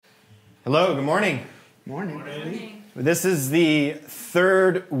Hello, good morning. Morning. This is the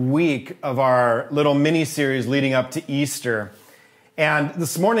third week of our little mini-series leading up to Easter. And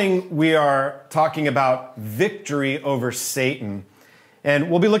this morning we are talking about victory over Satan. And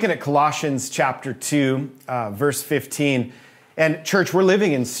we'll be looking at Colossians chapter 2, verse 15. And church, we're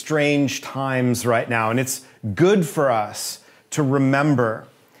living in strange times right now, and it's good for us to remember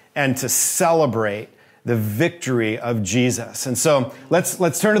and to celebrate the victory of Jesus. And so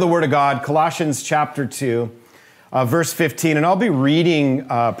let's turn to the Word of God, Colossians chapter 2, verse 15. And I'll be reading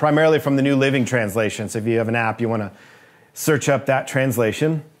primarily from the New Living Translation. So if you have an app, you want to search up that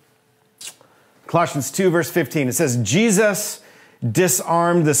translation. Colossians 2, verse 15. It says, Jesus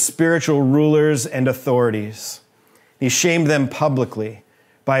disarmed the spiritual rulers and authorities. He shamed them publicly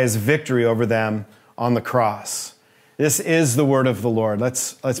by his victory over them on the cross. This is the word of the Lord.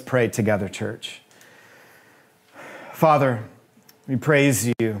 Let's pray together, church. Father, we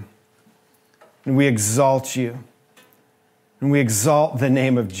praise you, and we exalt you, and we exalt the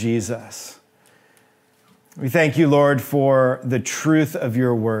name of Jesus. We thank you, Lord, for the truth of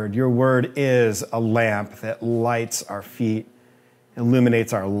your word. Your word is a lamp that lights our feet,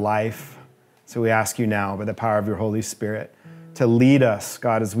 illuminates our life. So we ask you now, by the power of your Holy Spirit, to lead us,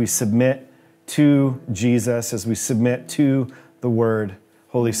 God, as we submit to Jesus, as we submit to the word.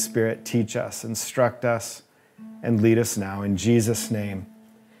 Holy Spirit, teach us, instruct us, and lead us now. In Jesus' name,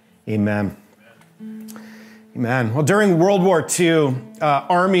 amen. Amen. Well, during World War II,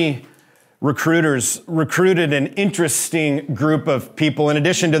 Army recruiters recruited an interesting group of people. In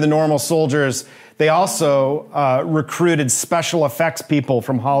addition to the normal soldiers, they also recruited special effects people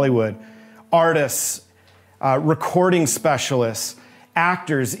from Hollywood, artists, recording specialists,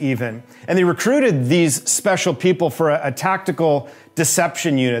 actors even. And they recruited these special people for a tactical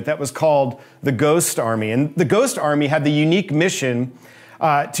deception unit that was called the Ghost Army. And the Ghost Army had the unique mission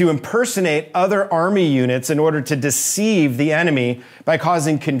to impersonate other army units in order to deceive the enemy by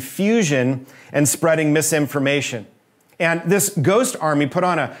causing confusion and spreading misinformation. And this Ghost Army put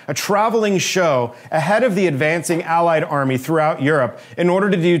on a traveling show ahead of the advancing Allied army throughout Europe in order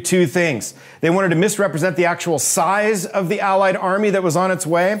to do two things. They wanted to misrepresent the actual size of the Allied army that was on its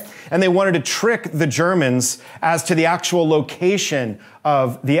way, and they wanted to trick the Germans as to the actual location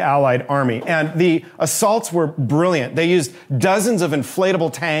of the Allied army. And the assaults were brilliant. They used dozens of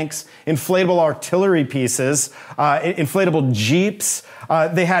inflatable tanks, inflatable artillery pieces, inflatable jeeps.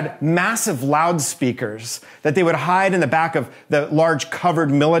 They had massive loudspeakers that they would hide in the back of the large covered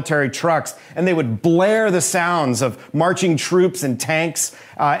military trucks, and they would blare the sounds of marching troops and tanks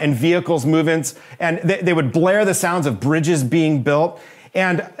and vehicles movements, and they would blare the sounds of bridges being built.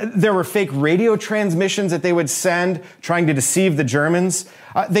 And there were fake radio transmissions that they would send trying to deceive the Germans.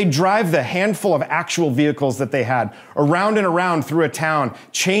 They'd drive the handful of actual vehicles that they had around and around through a town,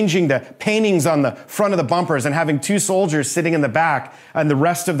 changing the paintings on the front of the bumpers and having two soldiers sitting in the back and the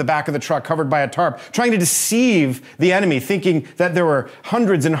rest of the back of the truck covered by a tarp, trying to deceive the enemy, thinking that there were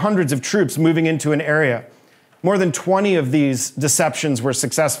hundreds and hundreds of troops moving into an area. More than 20 of these deceptions were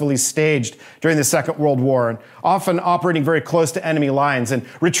successfully staged during the Second World War, and often operating very close to enemy lines. And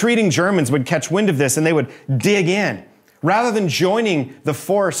retreating Germans would catch wind of this and they would dig in. Rather than joining the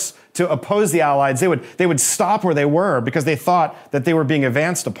force to oppose the Allies, they would stop where they were because they thought that they were being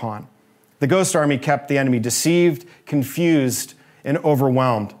advanced upon. The Ghost Army kept the enemy deceived, confused, and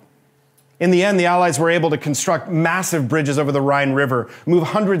overwhelmed. In the end, the Allies were able to construct massive bridges over the Rhine River, move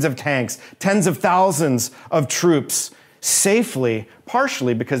hundreds of tanks, tens of thousands of troops safely,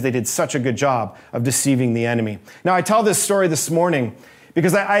 partially because they did such a good job of deceiving the enemy. Now, I tell this story this morning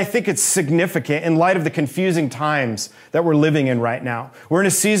because I think it's significant in light of the confusing times that we're living in right now. We're in a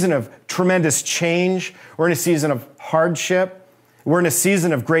season of tremendous change. We're in a season of hardship. We're in a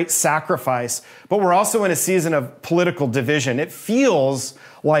season of great sacrifice, but we're also in a season of political division. It feels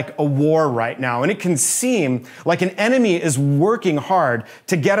like a war right now, and it can seem like an enemy is working hard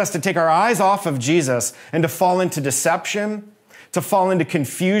to get us to take our eyes off of Jesus and to fall into deception, to fall into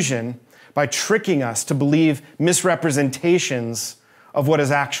confusion by tricking us to believe misrepresentations of what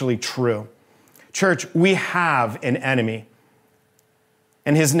is actually true. Church, we have an enemy,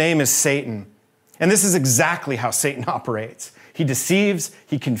 and his name is Satan. And this is exactly how Satan operates. He deceives,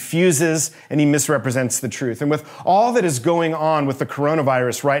 he confuses, and he misrepresents the truth. And with all that is going on with the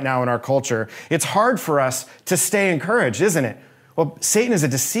coronavirus right now in our culture, it's hard for us to stay encouraged, isn't it? Well, Satan is a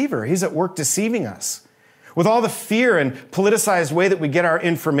deceiver. He's at work deceiving us. With all the fear and politicized way that we get our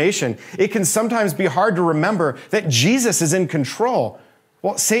information, it can sometimes be hard to remember that Jesus is in control.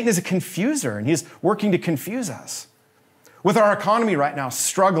 Well, Satan is a confuser, and he's working to confuse us. With our economy right now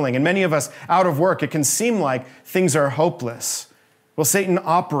struggling and many of us out of work, it can seem like things are hopeless. Well, Satan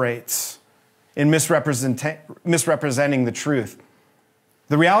operates in misrepresenting the truth.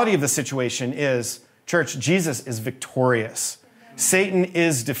 The reality of the situation is, church, Jesus is victorious. Satan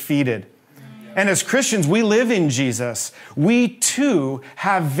is defeated. And as Christians, we live in Jesus. We too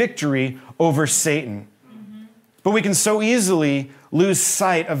have victory over Satan. But we can so easily lose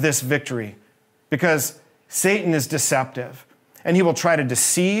sight of this victory because Satan is deceptive, and he will try to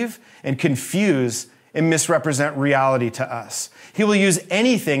deceive and confuse and misrepresent reality to us. He will use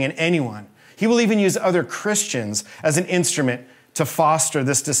anything and anyone. He will even use other Christians as an instrument to foster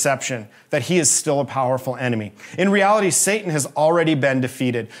this deception that he is still a powerful enemy. In reality, Satan has already been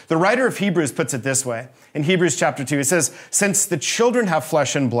defeated. The writer of Hebrews puts it this way. In Hebrews chapter 2, he says, since the children have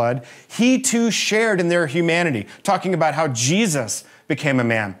flesh and blood, he too shared in their humanity, talking about how Jesus became a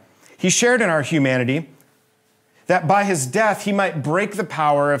man. He shared in our humanity that by his death, he might break the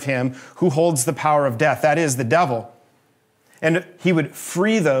power of him who holds the power of death, that is, the devil. And he would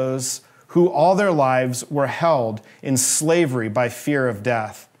free those who all their lives were held in slavery by fear of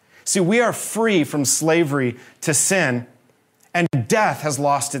death. See, we are free from slavery to sin, and death has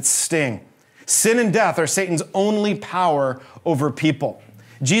lost its sting. Sin and death are Satan's only power over people.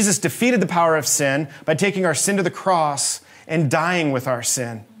 Jesus defeated the power of sin by taking our sin to the cross and dying with our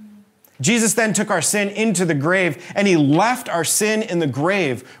sin. Jesus then took our sin into the grave, and he left our sin in the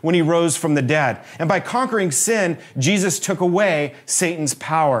grave when he rose from the dead. And by conquering sin, Jesus took away Satan's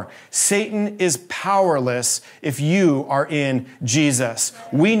power. Satan is powerless if you are in Jesus.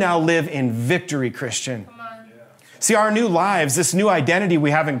 We now live in victory, Christian. See, our new lives, this new identity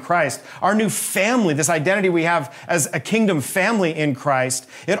we have in Christ, our new family, this identity we have as a kingdom family in Christ,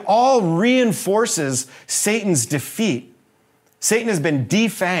 it all reinforces Satan's defeat. Satan has been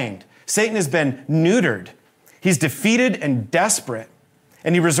defanged. Satan has been neutered. He's defeated and desperate,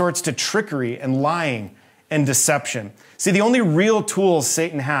 and he resorts to trickery and lying and deception. See, the only real tools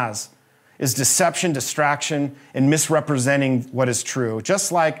Satan has is deception, distraction, and misrepresenting what is true,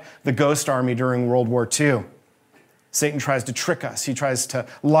 just like the Ghost Army during World War II. Satan tries to trick us. He tries to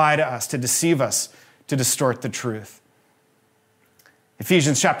lie to us, to deceive us, to distort the truth.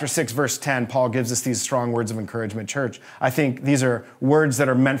 Ephesians chapter 6, verse 10, Paul gives us these strong words of encouragement. Church, I think these are words that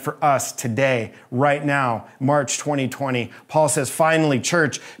are meant for us today, right now, March 2020. Paul says, finally,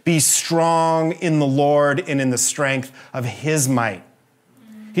 church, be strong in the Lord and in the strength of his might.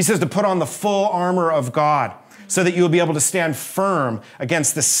 He says to put on the full armor of God so that you will be able to stand firm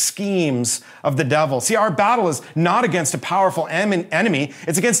against the schemes of the devil. See, our battle is not against a powerful enemy.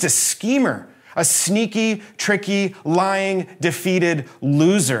 It's against a schemer. A sneaky, tricky, lying, defeated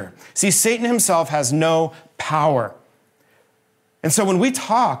loser. See, Satan himself has no power. And so when we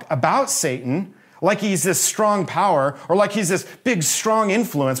talk about Satan, like he's this strong power, or like he's this big, strong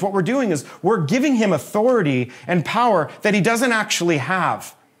influence, what we're doing is we're giving him authority and power that he doesn't actually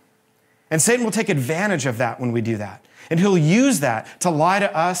have. And Satan will take advantage of that when we do that. And he'll use that to lie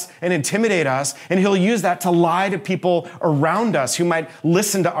to us and intimidate us. And he'll use that to lie to people around us who might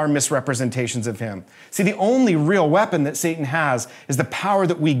listen to our misrepresentations of him. See, the only real weapon that Satan has is the power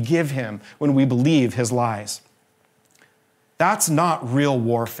that we give him when we believe his lies. That's not real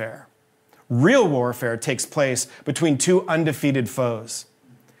warfare. Real warfare takes place between two undefeated foes.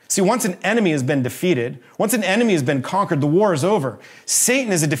 See, once an enemy has been defeated, once an enemy has been conquered, the war is over.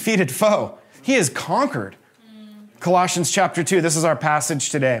 Satan is a defeated foe. He is conquered. Colossians chapter 2, this is our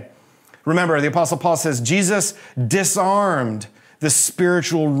passage today. Remember, the Apostle Paul says, Jesus disarmed the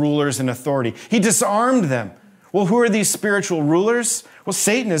spiritual rulers in authority. He disarmed them. Well, who are these spiritual rulers? Well,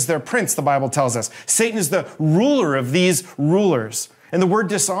 Satan is their prince, the Bible tells us. Satan is the ruler of these rulers. And the word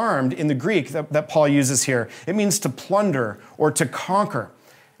disarmed in the Greek that Paul uses here, it means to plunder or to conquer.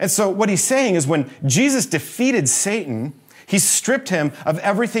 And so what he's saying is when Jesus defeated Satan, he stripped him of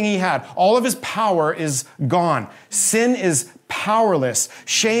everything he had. All of his power is gone. Sin is powerless.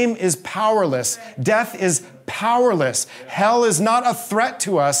 Shame is powerless. Death is powerless. Hell is not a threat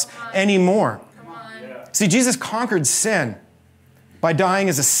to us anymore. See, Jesus conquered sin by dying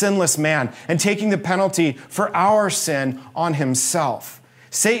as a sinless man and taking the penalty for our sin on himself.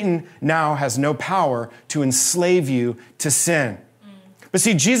 Satan now has no power to enslave you to sin. But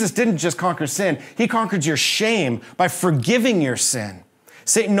see, Jesus didn't just conquer sin. He conquered your shame by forgiving your sin.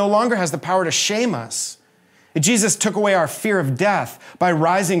 Satan no longer has the power to shame us. Jesus took away our fear of death by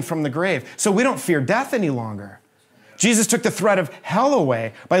rising from the grave. So we don't fear death any longer. Jesus took the threat of hell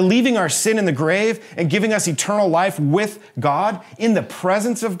away by leaving our sin in the grave and giving us eternal life with God. In the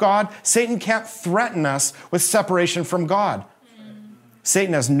presence of God, Satan can't threaten us with separation from God.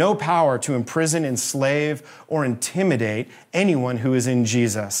 Satan has no power to imprison, enslave, or intimidate anyone who is in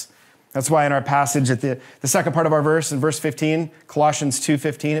Jesus. That's why in our passage at the second part of our verse, in verse 15, Colossians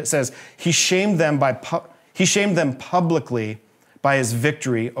 2:15, it says, he shamed them publicly by his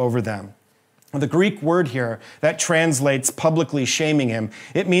victory over them. The Greek word here that translates publicly shaming him,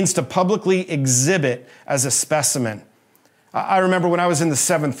 it means to publicly exhibit as a specimen. I remember when I was in the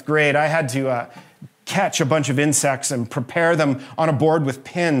 7th grade, I had to catch a bunch of insects and prepare them on a board with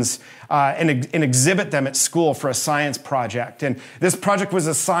pins and exhibit them at school for a science project. And this project was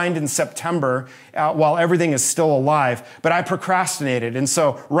assigned in September while everything is still alive, but I procrastinated. And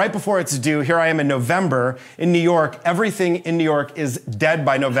so right before it's due, here I am in November in New York. Everything in New York is dead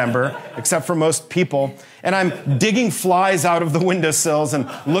by November, except for most people. And I'm digging flies out of the windowsills and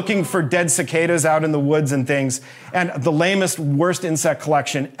looking for dead cicadas out in the woods and things. And the lamest, worst insect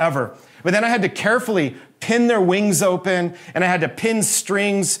collection ever. But then I had to carefully pin their wings open, and I had to pin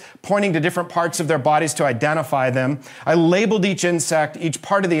strings pointing to different parts of their bodies to identify them. I labeled each insect, each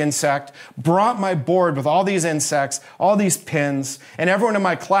part of the insect, brought my board with all these insects, all these pins, and everyone in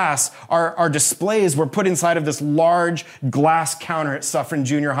my class, our displays were put inside of this large glass counter at Suffern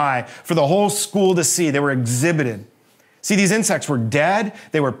Junior High for the whole school to see. They were exhibited. See, these insects were dead,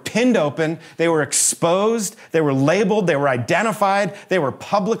 they were pinned open, they were exposed, they were labeled, they were identified, they were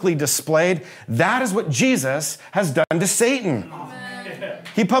publicly displayed. That is what Jesus has done to Satan. Amen.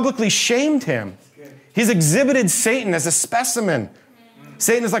 He publicly shamed him. He's exhibited Satan as a specimen.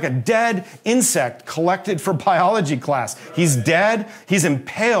 Satan is like a dead insect collected for biology class. He's dead, he's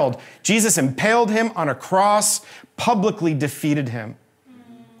impaled. Jesus impaled him on a cross, publicly defeated him.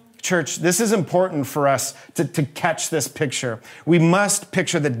 Church, this is important for us to catch this picture. We must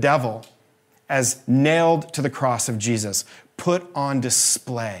picture the devil as nailed to the cross of Jesus, put on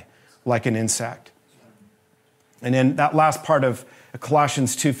display like an insect. And in that last part of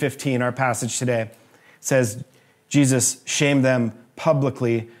Colossians 2:15, our passage today, it says, Jesus shamed them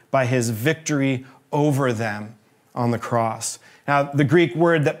publicly by his victory over them on the cross. Now, the Greek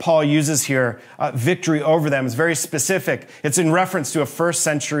word that Paul uses here, victory over them, is very specific. It's in reference to a first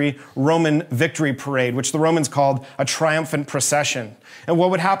century Roman victory parade, which the Romans called a triumphant procession. And what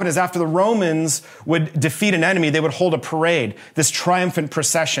would happen is after the Romans would defeat an enemy, they would hold a parade, this triumphant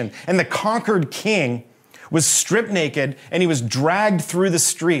procession. And the conquered king was stripped naked and he was dragged through the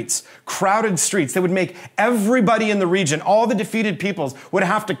streets, crowded streets. They would make everybody in the region, all the defeated peoples, would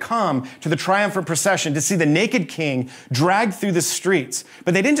have to come to the triumphant procession to see the naked king dragged through the streets.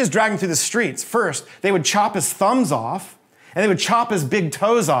 But they didn't just drag him through the streets. First, they would chop his thumbs off and they would chop his big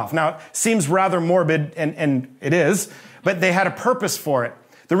toes off. Now, it seems rather morbid, and it is, but they had a purpose for it.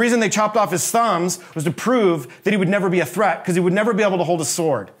 The reason they chopped off his thumbs was to prove that he would never be a threat because he would never be able to hold a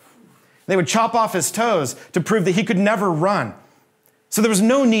sword. They would chop off his toes to prove that he could never run. So there was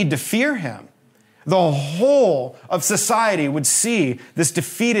no need to fear him. The whole of society would see this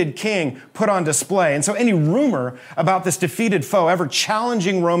defeated king put on display. And so any rumor about this defeated foe ever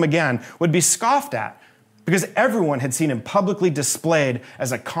challenging Rome again would be scoffed at because everyone had seen him publicly displayed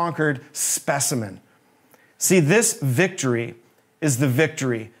as a conquered specimen. See, this victory is the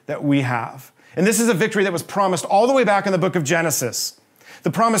victory that we have. And this is a victory that was promised all the way back in the book of Genesis. The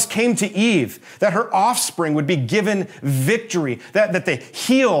promise came to Eve that her offspring would be given victory, that the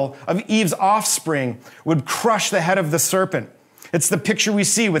heel of Eve's offspring would crush the head of the serpent. It's the picture we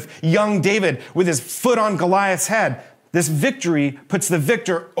see with young David with his foot on Goliath's head. This victory puts the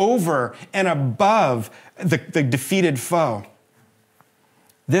victor over and above the defeated foe.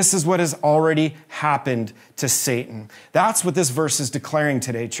 This is what has already happened to Satan. That's what this verse is declaring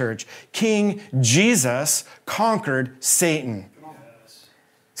today, church. King Jesus conquered Satan.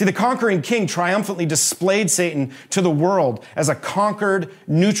 See, the conquering king triumphantly displayed Satan to the world as a conquered,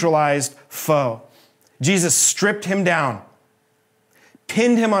 neutralized foe. Jesus stripped him down,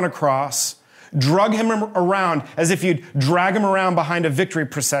 pinned him on a cross, drug him around as if you'd drag him around behind a victory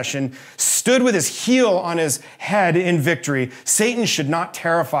procession, stood with his heel on his head in victory. Satan should not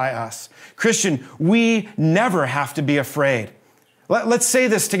terrify us. Christian, we never have to be afraid. Let's say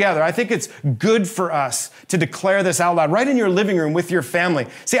this together. I think it's good for us to declare this out loud, right in your living room with your family.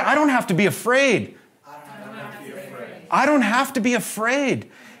 Say, I don't have to be afraid. I don't have to be afraid.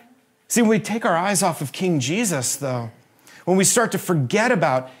 See, when we take our eyes off of King Jesus, though, when we start to forget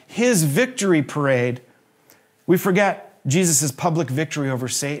about his victory parade, we forget Jesus' public victory over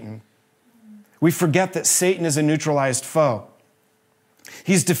Satan. We forget that Satan is a neutralized foe.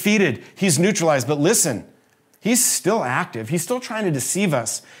 He's defeated, he's neutralized, but listen, he's still active. He's still trying to deceive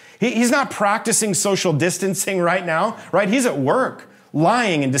us. He's not practicing social distancing right now, right? He's at work,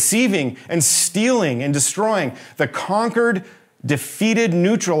 lying and deceiving and stealing and destroying. The conquered, defeated,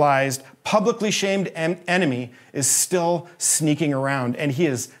 neutralized, publicly shamed enemy is still sneaking around, and he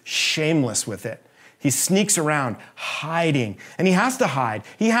is shameless with it. He sneaks around, hiding, and he has to hide.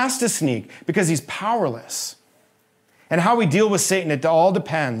 He has to sneak because he's powerless. And how we deal with Satan, it all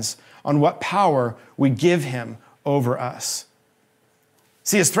depends on what power we give him over us.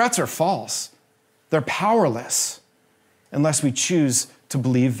 See, his threats are false. They're powerless unless we choose to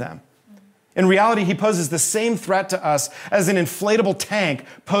believe them. In reality, he poses the same threat to us as an inflatable tank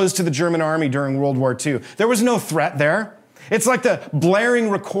posed to the German army during World War II. There was no threat there. It's like the blaring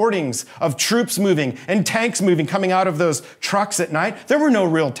recordings of troops moving and tanks moving coming out of those trucks at night. There were no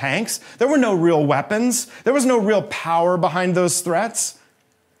real tanks. There were no real weapons. There was no real power behind those threats.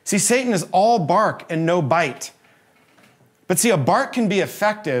 See, Satan is all bark and no bite. But see, a bark can be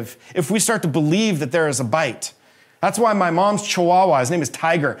effective if we start to believe that there is a bite. That's why my mom's Chihuahua, his name is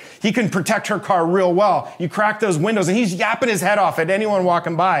Tiger, he can protect her car real well. You crack those windows and he's yapping his head off at anyone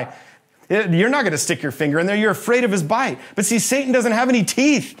walking by. You're not going to stick your finger in there. You're afraid of his bite. But see, Satan doesn't have any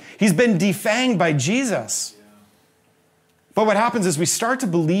teeth. He's been defanged by Jesus. But what happens is we start to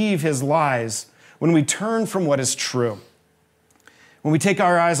believe his lies when we turn from what is true. When we take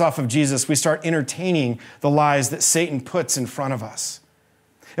our eyes off of Jesus, we start entertaining the lies that Satan puts in front of us.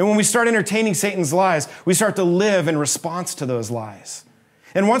 And when we start entertaining Satan's lies, we start to live in response to those lies.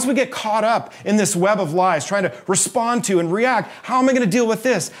 And once we get caught up in this web of lies, trying to respond to and react, how am I going to deal with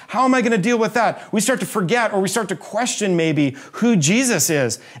this? How am I going to deal with that? We start to forget, or we start to question maybe who Jesus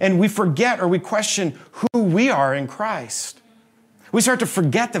is. And we forget or we question who we are in Christ. We start to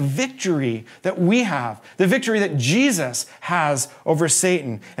forget the victory that we have, the victory that Jesus has over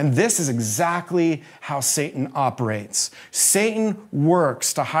Satan. And this is exactly how Satan operates. Satan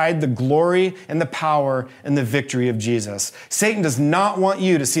works to hide the glory and the power and the victory of Jesus. Satan does not want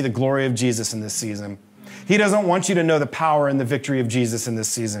you to see the glory of Jesus in this season. He doesn't want you to know the power and the victory of Jesus in this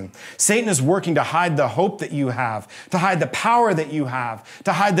season. Satan is working to hide the hope that you have, to hide the power that you have,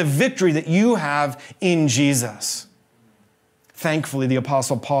 to hide the victory that you have in Jesus. Thankfully, the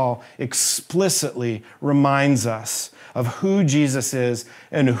Apostle Paul explicitly reminds us of who Jesus is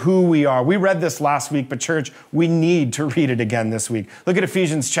and who we are. We read this last week, but church, we need to read it again this week. Look at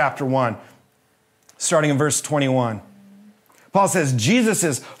Ephesians chapter 1, starting in verse 21. Paul says, Jesus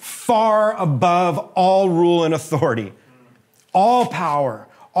is far above all rule and authority, all power,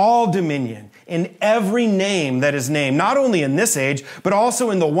 all dominion, in every name that is named, not only in this age, but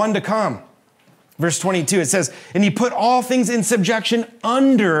also in the one to come. Verse 22, it says, and he put all things in subjection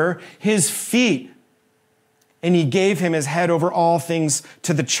under his feet. And he gave him his head over all things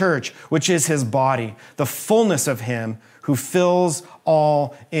to the church, which is his body, the fullness of him who fills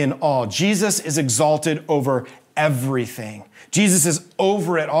all in all. Jesus is exalted over everything. Jesus is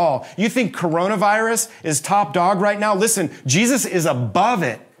over it all. You think coronavirus is top dog right now? Listen, Jesus is above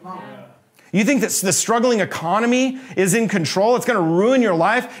it. You think that the struggling economy is in control? It's going to ruin your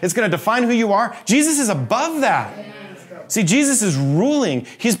life. It's going to define who you are. Jesus is above that. See, Jesus is ruling.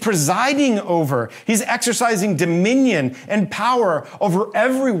 He's presiding over. He's exercising dominion and power over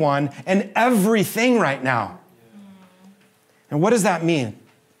everyone and everything right now. And what does that mean?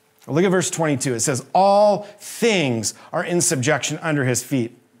 Well, look at verse 22. It says, all things are in subjection under his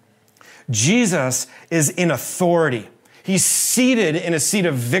feet. Jesus is in authority. He's seated in a seat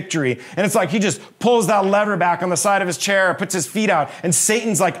of victory. And it's like he just pulls that lever back on the side of his chair, puts his feet out, and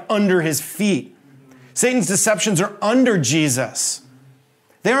Satan's like under his feet. Satan's deceptions are under Jesus.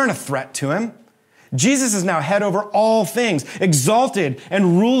 They aren't a threat to him. Jesus is now head over all things, exalted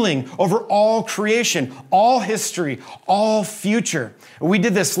and ruling over all creation, all history, all future. We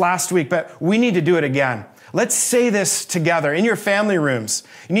did this last week, but we need to do it again. Let's say this together in your family rooms.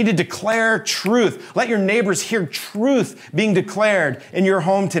 You need to declare truth. Let your neighbors hear truth being declared in your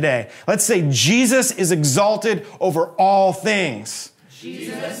home today. Let's say Jesus is exalted over all things.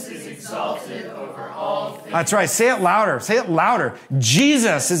 Jesus is exalted over all things. That's right. Say it louder. Say it louder.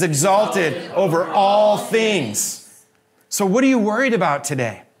 Jesus is exalted over all things. So what are you worried about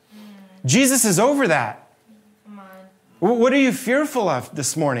today? Jesus is over that. What are you fearful of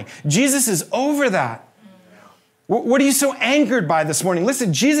this morning? Jesus is over that. What are you so angered by this morning?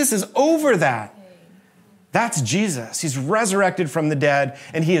 Listen, Jesus is over that. That's Jesus. He's resurrected from the dead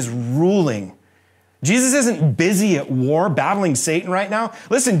and he is ruling. Jesus isn't busy at war battling Satan right now.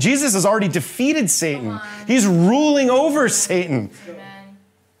 Listen, Jesus has already defeated Satan. He's ruling over Satan. Amen.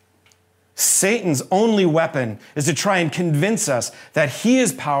 Satan's only weapon is to try and convince us that he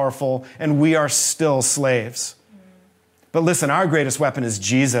is powerful and we are still slaves. But listen, our greatest weapon is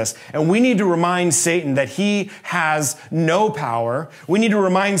Jesus, and we need to remind Satan that he has no power. We need to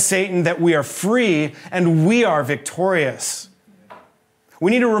remind Satan that we are free and we are victorious.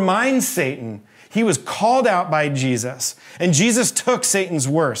 We need to remind Satan he was called out by Jesus, and Jesus took Satan's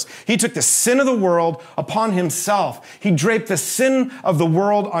worst. He took the sin of the world upon himself. He draped the sin of the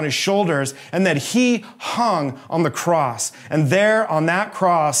world on his shoulders, and that he hung on the cross. And there on that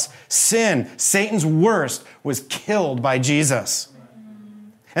cross, sin, Satan's worst, was killed by Jesus.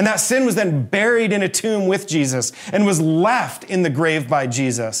 And that sin was then buried in a tomb with Jesus and was left in the grave by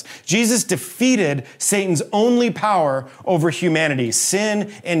Jesus. Jesus defeated Satan's only power over humanity. Sin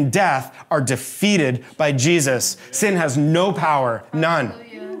and death are defeated by Jesus. Sin has no power, none.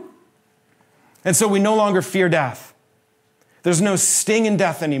 And so we no longer fear death. There's no sting in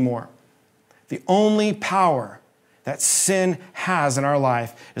death anymore. The only power that sin has in our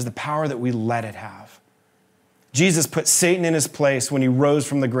life is the power that we let it have. Jesus put Satan in his place when he rose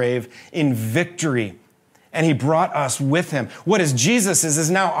from the grave in victory, and he brought us with him. What is Jesus's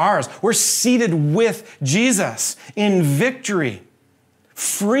is now ours. We're seated with Jesus in victory,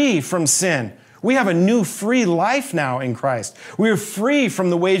 free from sin. We have a new free life now in Christ. We are free from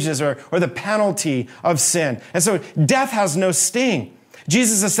the wages or the penalty of sin. And so death has no sting.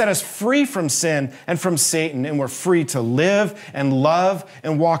 Jesus has set us free from sin and from Satan, and we're free to live and love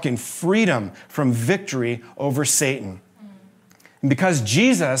and walk in freedom from victory over Satan. And because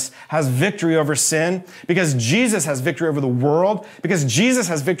Jesus has victory over sin, because Jesus has victory over the world, because Jesus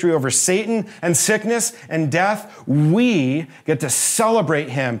has victory over Satan and sickness and death, we get to celebrate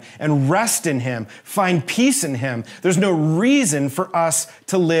him and rest in him, find peace in him. There's no reason for us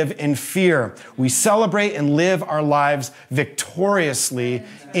to live in fear. We celebrate and live our lives victoriously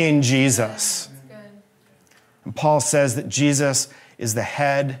in Jesus. And Paul says that Jesus is the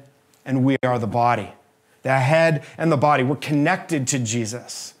head and we are the body. The head and the body. We're connected to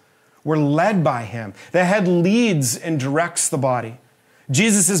Jesus. We're led by him. The head leads and directs the body.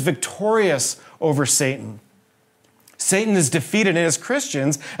 Jesus is victorious over Satan. Satan is defeated, and as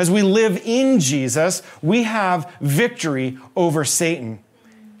Christians, as we live in Jesus, we have victory over Satan.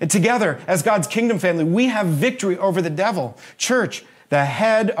 And together, as God's kingdom family, we have victory over the devil. Church, the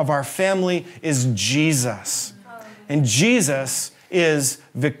head of our family is Jesus. And Jesus is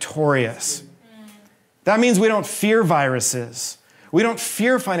victorious. That means we don't fear viruses. We don't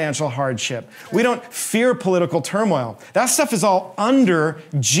fear financial hardship. We don't fear political turmoil. That stuff is all under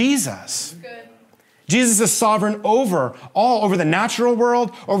Jesus. Good. Jesus is sovereign over the natural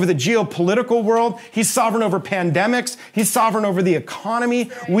world, over the geopolitical world. He's sovereign over pandemics. He's sovereign over the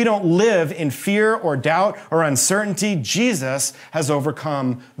economy. We don't live in fear or doubt or uncertainty. Jesus has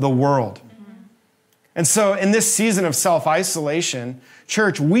overcome the world. And so in this season of self-isolation,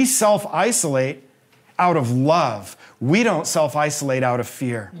 church, we self-isolate out of love. We don't self-isolate out of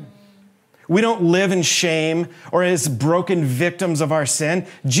fear. We don't live in shame or as broken victims of our sin.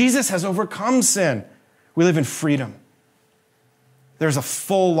 Jesus has overcome sin. We live in freedom. There's a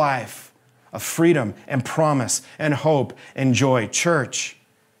full life of freedom and promise and hope and joy. Church,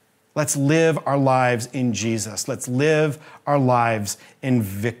 let's live our lives in Jesus. Let's live our lives in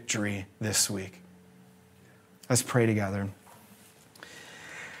victory this week. Let's pray together.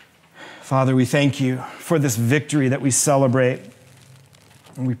 Father, we thank you for this victory that we celebrate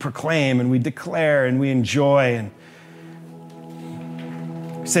and we proclaim and we declare and we enjoy. And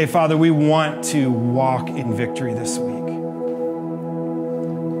we say, Father, we want to walk in victory this week.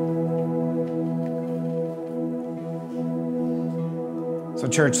 So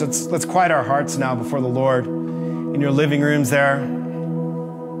church, let's quiet our hearts now before the Lord in your living rooms there.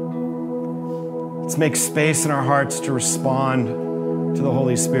 Let's make space in our hearts to respond to the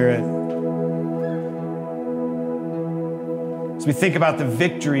Holy Spirit. As we think about the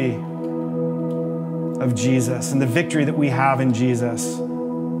victory of Jesus and the victory that we have in Jesus,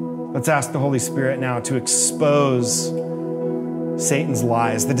 let's ask the Holy Spirit now to expose Satan's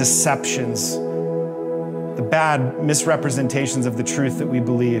lies, the deceptions, the bad misrepresentations of the truth that we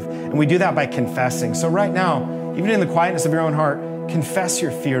believe. And we do that by confessing. So right now, even in the quietness of your own heart, confess your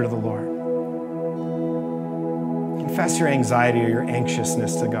fear to the Lord. Confess your anxiety or your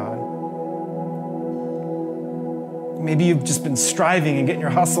anxiousness to God. Maybe you've just been striving and getting your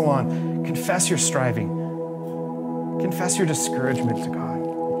hustle on. Confess your striving. Confess your discouragement to God.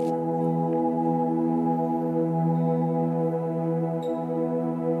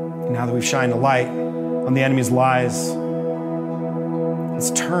 And now that we've shined a light on the enemy's lies,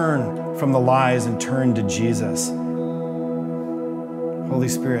 let's turn from the lies and turn to Jesus. Holy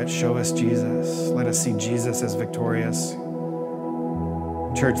Spirit, show us Jesus. Let us see Jesus as victorious.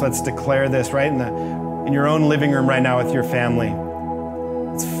 Church, let's declare this right in your own living room right now with your family.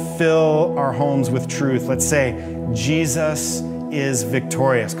 Let's fill our homes with truth. Let's say, Jesus is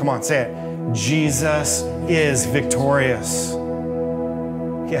victorious. Come on, say it. Jesus is victorious.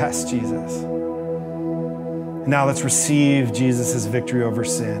 Yes, Jesus. And now let's receive Jesus' victory over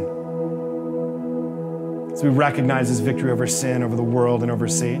sin. As we recognize his victory over sin, over the world, and over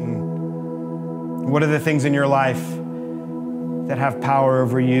Satan. What are the things in your life that have power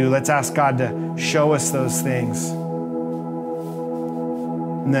over you? Let's ask God to show us those things.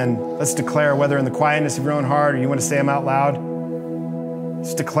 And then let's declare, whether in the quietness of your own heart or you want to say them out loud,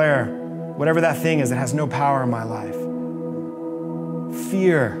 let's declare whatever that thing is that has no power in my life.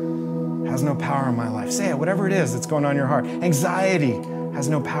 Fear has no power in my life. Say it, whatever it is that's going on in your heart. Anxiety has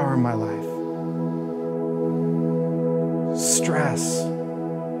no power in my life. Stress,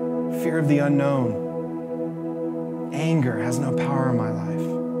 fear of the unknown, anger has no power in my life.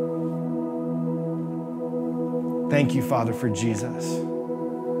 Thank you, Father, for Jesus.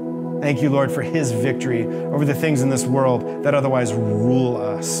 Thank you, Lord, for his victory over the things in this world that otherwise rule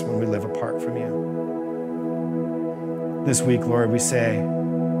us when we live apart from you. This week, Lord, we say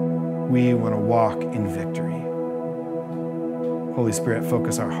we want to walk in victory. Holy Spirit,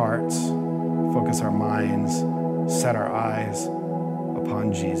 focus our hearts, focus our minds, set our eyes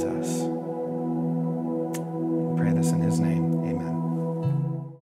upon Jesus.